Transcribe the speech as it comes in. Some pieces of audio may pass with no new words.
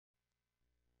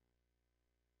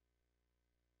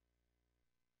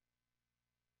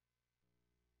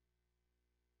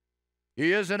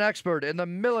He is an expert in the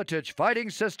Militich fighting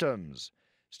systems,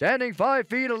 standing 5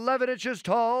 feet 11 inches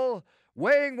tall,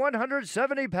 weighing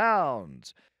 170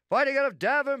 pounds, fighting out of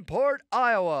Davenport,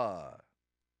 Iowa.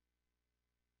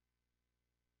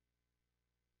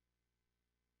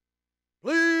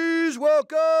 Please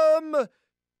welcome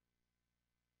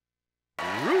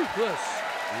Ruthless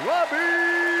Robbie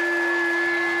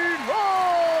Lawler.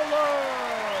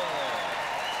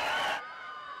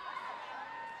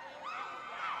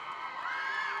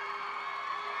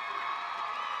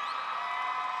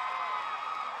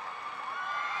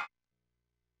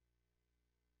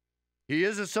 He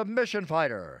is a submission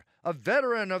fighter, a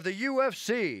veteran of the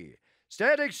UFC,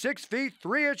 standing 6 feet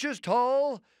 3 inches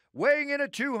tall, weighing in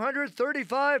at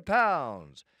 235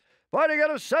 pounds, fighting out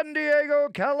of San Diego,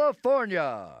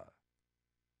 California.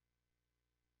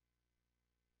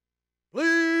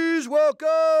 Please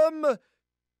welcome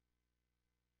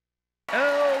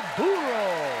El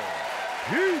Burro,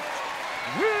 Pete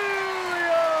Williams.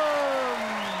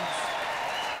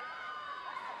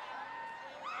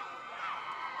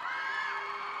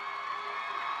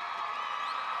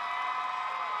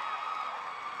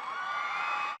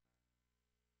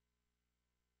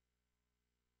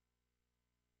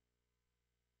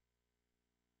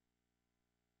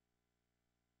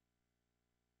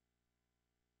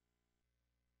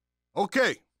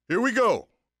 Okay, here we go.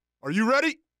 Are you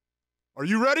ready? Are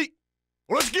you ready?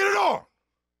 Well, let's get it on!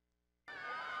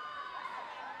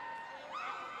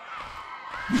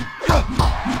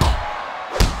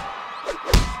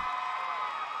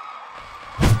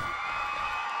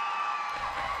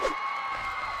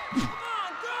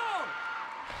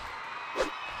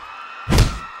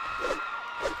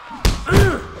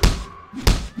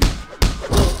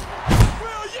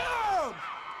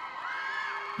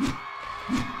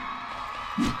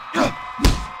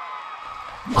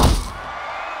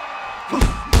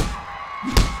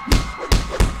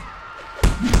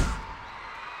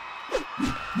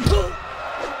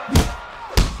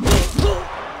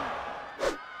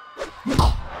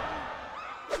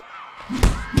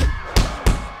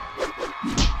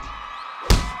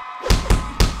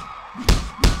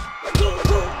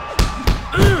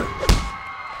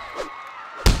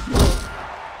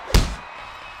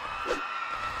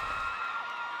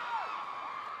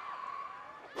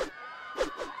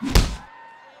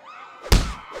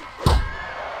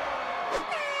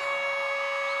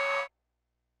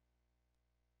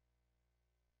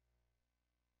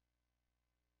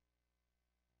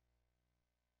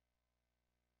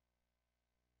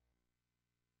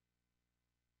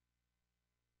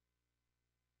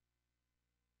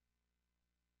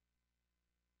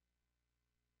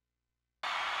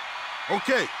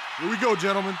 Okay, here we go,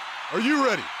 gentlemen. Are you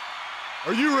ready?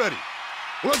 Are you ready?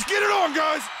 Well, let's get it on,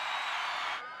 guys!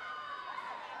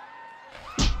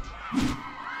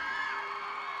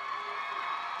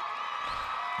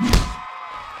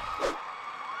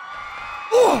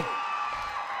 Oh!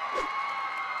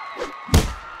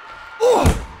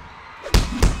 Oh!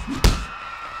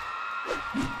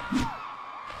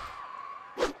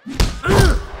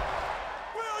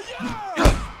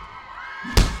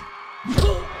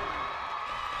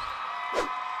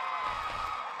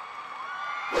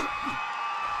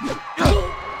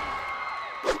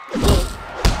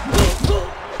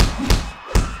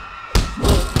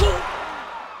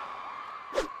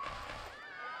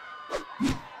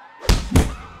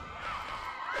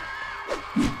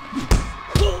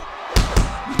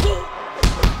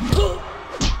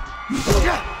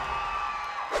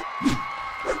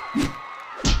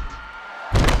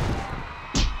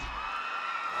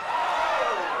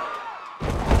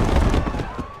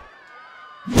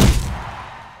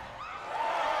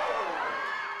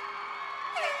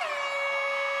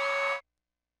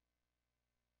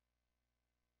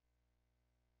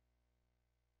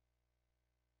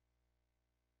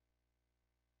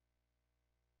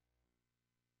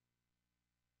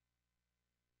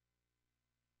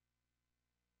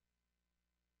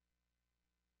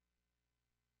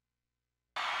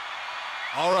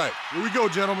 All right, here we go,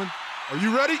 gentlemen. Are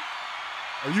you ready?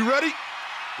 Are you ready?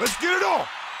 Let's get it on!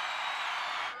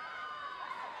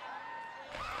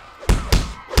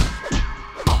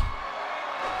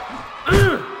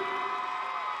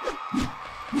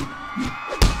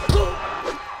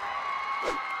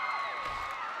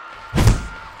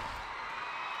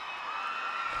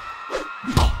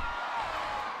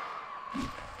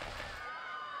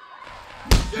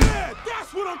 Yeah,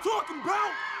 that's what I'm talking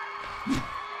about!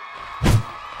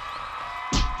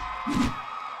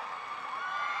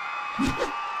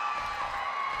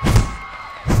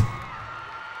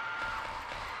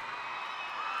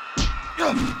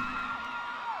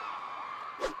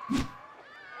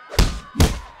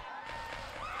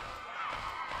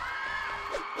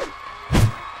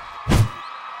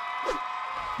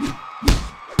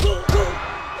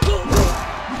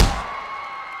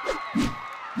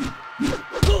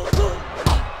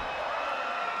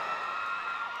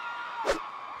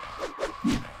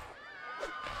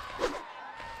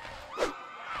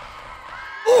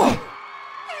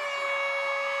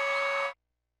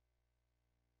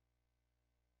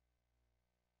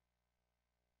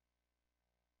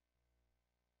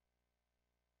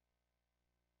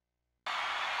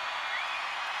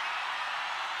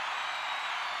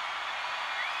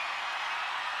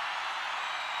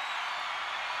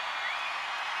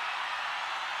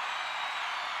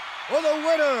 For the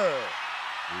winner,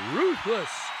 Ruthless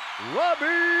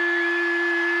Robbie